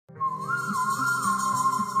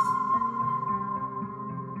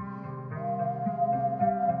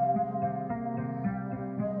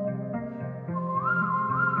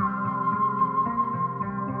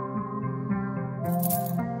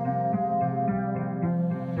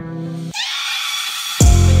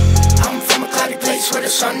place where the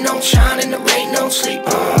sun don't shine and the rain don't sleep.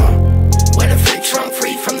 Where the freaks run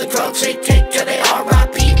free from the drugs they take till they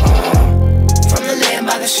R.I.P. From the land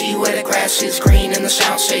by the sea where the grass is green and the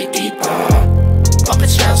sounds stay deep. Pumping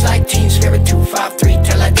smells like Teen Spirit 253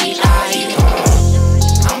 till I die.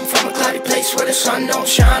 I'm from a cloudy place where the sun don't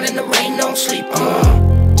shine and the rain don't sleep.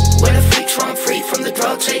 Where the freaks run free from the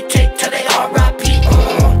drugs they take till they R.I.P.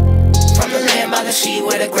 From the land by the sea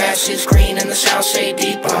where the grass is green and the sounds stay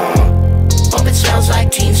deep. Pumping smells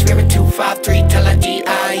like Teen Spirit 253 till I die.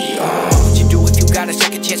 What you do if you got a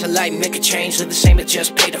second chance of life? Make a change, live the same as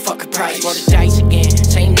just pay the fucking price. Roll the dice again,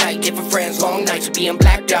 same night, different friends, long nights of being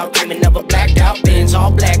blacked out, dreaming of a blacked out Benz,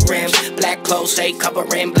 all black rims, black clothes, stay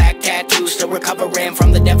covering, black tattoos, still recovering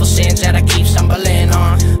from the devil's sins that I keep stumbling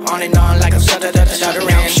on and on like I'm stuttering.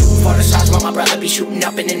 Shooting for the stars while my brother be shooting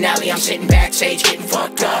up in an alley. I'm sitting backstage getting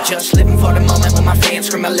fucked up, just living for the moment when my fans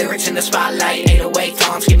scream my lyrics in the spotlight. 808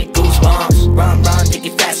 thongs give me goosebumps. Run, dig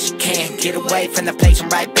it fast as you can. Get away from the place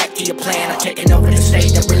and right back to your plan. I'm taking over the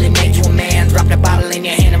stage that really made you a man. Drop the bottle in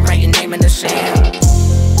your hand and write your name in the sand.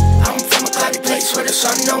 I'm from a cloudy place where the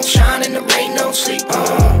sun don't shine and the rain don't sleep.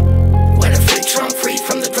 Where the freaks run free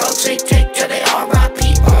from the drugs they take till they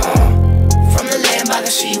R.I.P. From the land by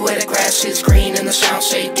the sea where the grass is green and the sounds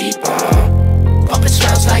stay deep. Pumping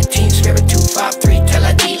smells like Teen Spirit 253 till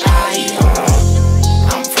I die.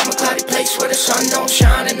 I'm from a cloudy place where the sun don't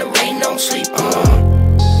shine and the rain don't sleep.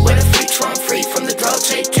 Where the freaks run free from the drugs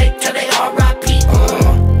they take till they R.I.P.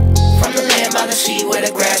 From the land by the sea where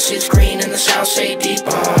the grass is green and the sounds stay deep.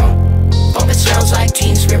 Pumping smells like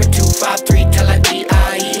Teen Spirit 253 till I die.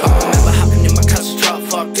 Remember hopping in my cousin's truck,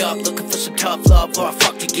 fucked up, looking for some tough love or a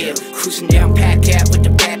fuck to give. Cruising down Pat with the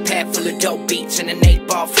backpack full of dope beats and an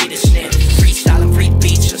 8-ball free to sniff. Freestyling free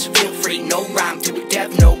beats, just feel free, no rhyme to the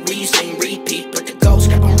death, no reason, repeat. But the ghost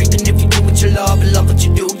kept on reaping if you do what you love and love what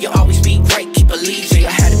you do, you'll always be great, keep believing.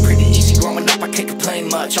 I had it pretty easy growing up, I can't complain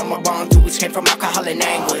much. All my wrongdoings came from alcohol and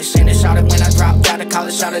anguish. And it started when I dropped out of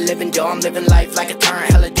college, started living dumb, living life like a turn,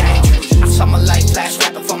 hella dangerous. I saw my life flash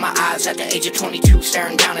right before my eyes at the age of 22,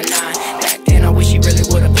 staring down a 9. Back then I wish he really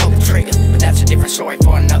would've pulled the trigger, but that's a different story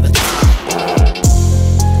for another time.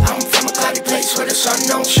 I'm from a cloudy place where the sun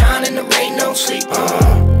don't shine and the rain don't sleep.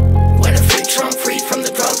 Where the freaks run free from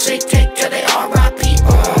the drugs they take till they R.I.P.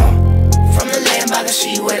 From the land by the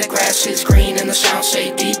sea where the grass is green and the sounds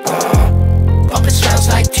stay deep. Pumping smells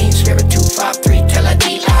like Teen Spirit 253 till I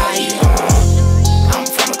die. I'm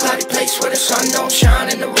from a cloudy place where the sun don't shine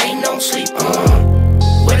and the rain don't sleep.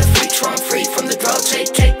 Where the freaks run free from the drugs they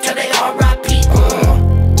take till they R.I.P.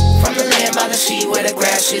 From the land by the sea where the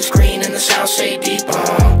grass is green and the sounds stay deep.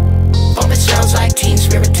 Pumping smells like Teen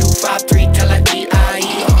Spirit 253 till I die.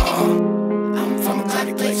 I'm from a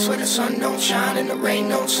cloudy place where the sun don't shine and the rain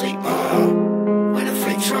don't sleep. Where the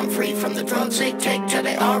freaks run free from the drugs they take till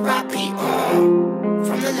they R.I.P.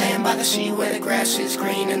 From the land by the sea where the grass is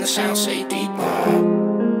green and the sounds stay deep.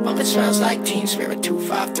 Pumping smells like Teen Spirit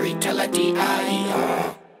 253 till I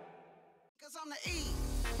die. Cause I'm the E.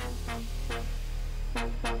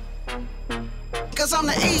 Cause I'm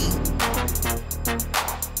the E.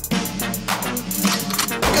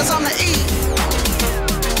 Cause I'm the E.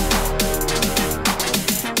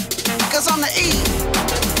 Cause I'm the E.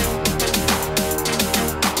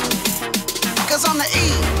 Cause I'm the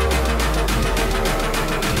E.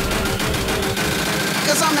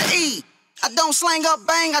 Cause I'm the E. I don't slang up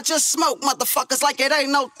bang, I just smoke motherfuckers like it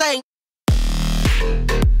ain't no thing.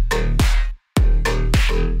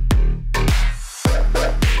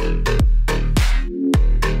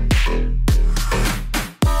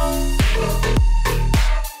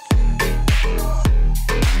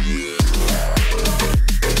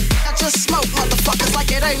 I just smoke motherfuckers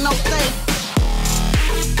like it ain't no thing.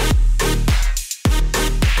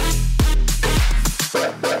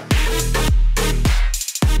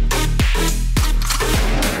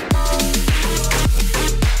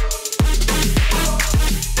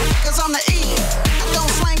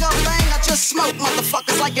 Smoke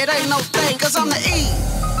motherfuckers like it ain't no thing, cause I'm the E.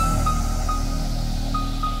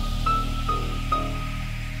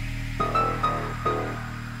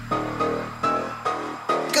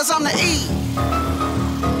 Cause I'm the E.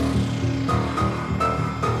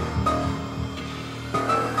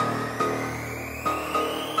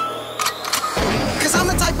 Cause I'm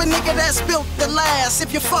the type of nigga that's built to last.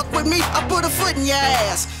 If you fuck with me, I put a foot in your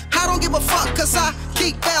ass. I don't give a fuck cause I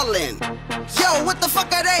keep yelling. Yo, what the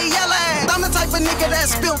fuck are they yelling? I'm the type of nigga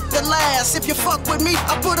that's built to last. If you fuck with me,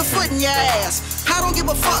 I put a foot in your ass. I don't give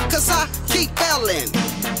a fuck cause I keep yelling.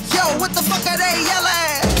 Yo, what the fuck are they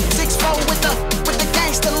yelling? 6'4" with the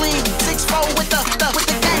gangster lean. 6'4" with the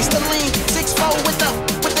gangster lean. 6'4"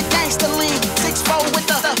 with the gangster lean. 6'4"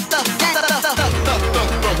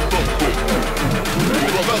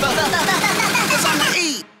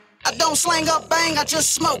 I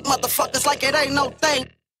just smoke motherfuckers like it ain't no thing.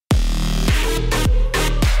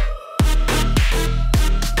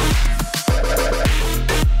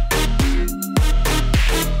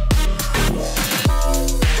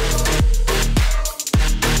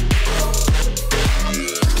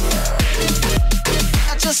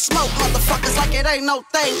 Smoke motherfuckers like it ain't no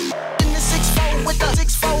thing. In the 6-4 with the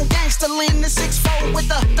 6-4 gangster lean. The 6-4 with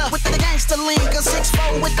the gangster lean. Cause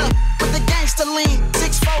 6-4 with the gangster lean.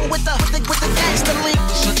 6-4 with the gangster lean.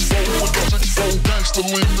 The 6-4 with the 6-4 gangster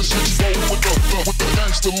lean. The 6-4 with the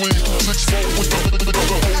gangster lean. 6-4 with the.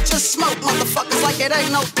 I just smoke motherfuckers like it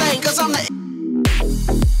ain't no thing. Cause I'm the.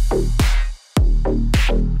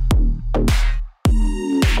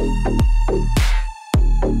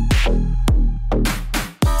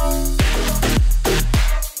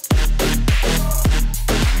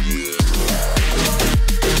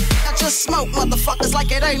 Smoke motherfuckers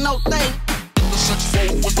like it ain't no thing. The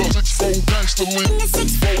 6-4 with the 6-4 gangster lean. The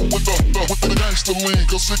 6-4 with the gangster lean.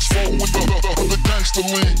 Cause 6-4 with the gangster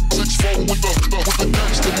lean. 6-4 with the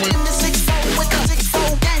gangster lean. The 6-4 with the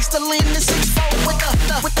 6-4 gangster lean. The 6-4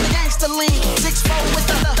 with the gangster lean. 6-4 with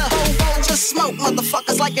the just smoke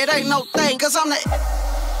motherfuckers like it ain't no thing. Cause I'm the.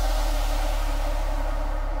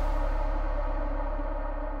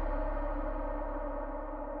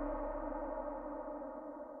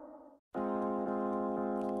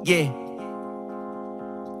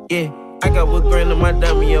 Yeah, I got what grand in my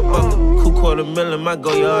dummy a bucket. Cool $250,000, my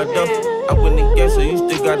go yard duffel. I win the game, so you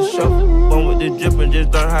still gotta shuffle. Born with the drip and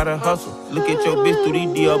just learn how to hustle. Look at your bitch through these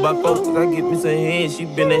DR by focus. I get me some hands, she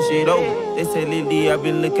been that shit over. They say Lily, I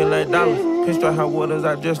been looking like dollars. Pinstripe hot waters,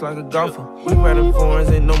 I dress like a golfer. We riding foreigns,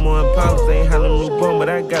 ain't no more Impalas. Ain't had no new bum, but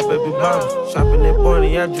I got baby bottles. Shopping at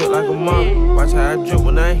Barney, I drip like a model. Watch how I drip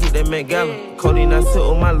when I hit that Met Gala. Codeine, I sit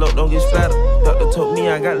on my load, don't get splattered. Doctor told me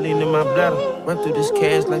I got lean in my bladder. Run through this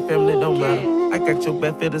cash like family don't matter. I got your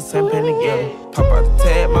back, feel the same pain together. Pop out the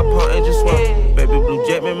tag, my pawn ain't just swallow. Baby blue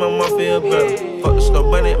jet, make my mom feel better. Fuck the snow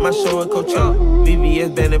bunny at my show at Coachella. VVS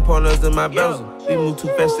banding partners in my bezel. We move too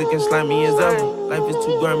fast, it can slime me as ever. Life is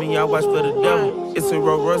too grimy, I watch for the devil. It's a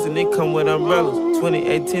Rolls Royce and it come with umbrellas.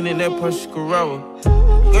 2018 in that Porsche Corolla.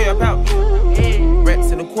 Go your pouch.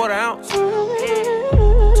 Racks in a quarter ounce. 2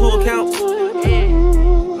 accounts.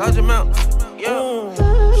 Large amounts.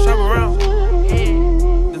 Shop around.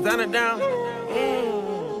 Designer down.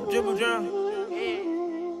 Dribble drown.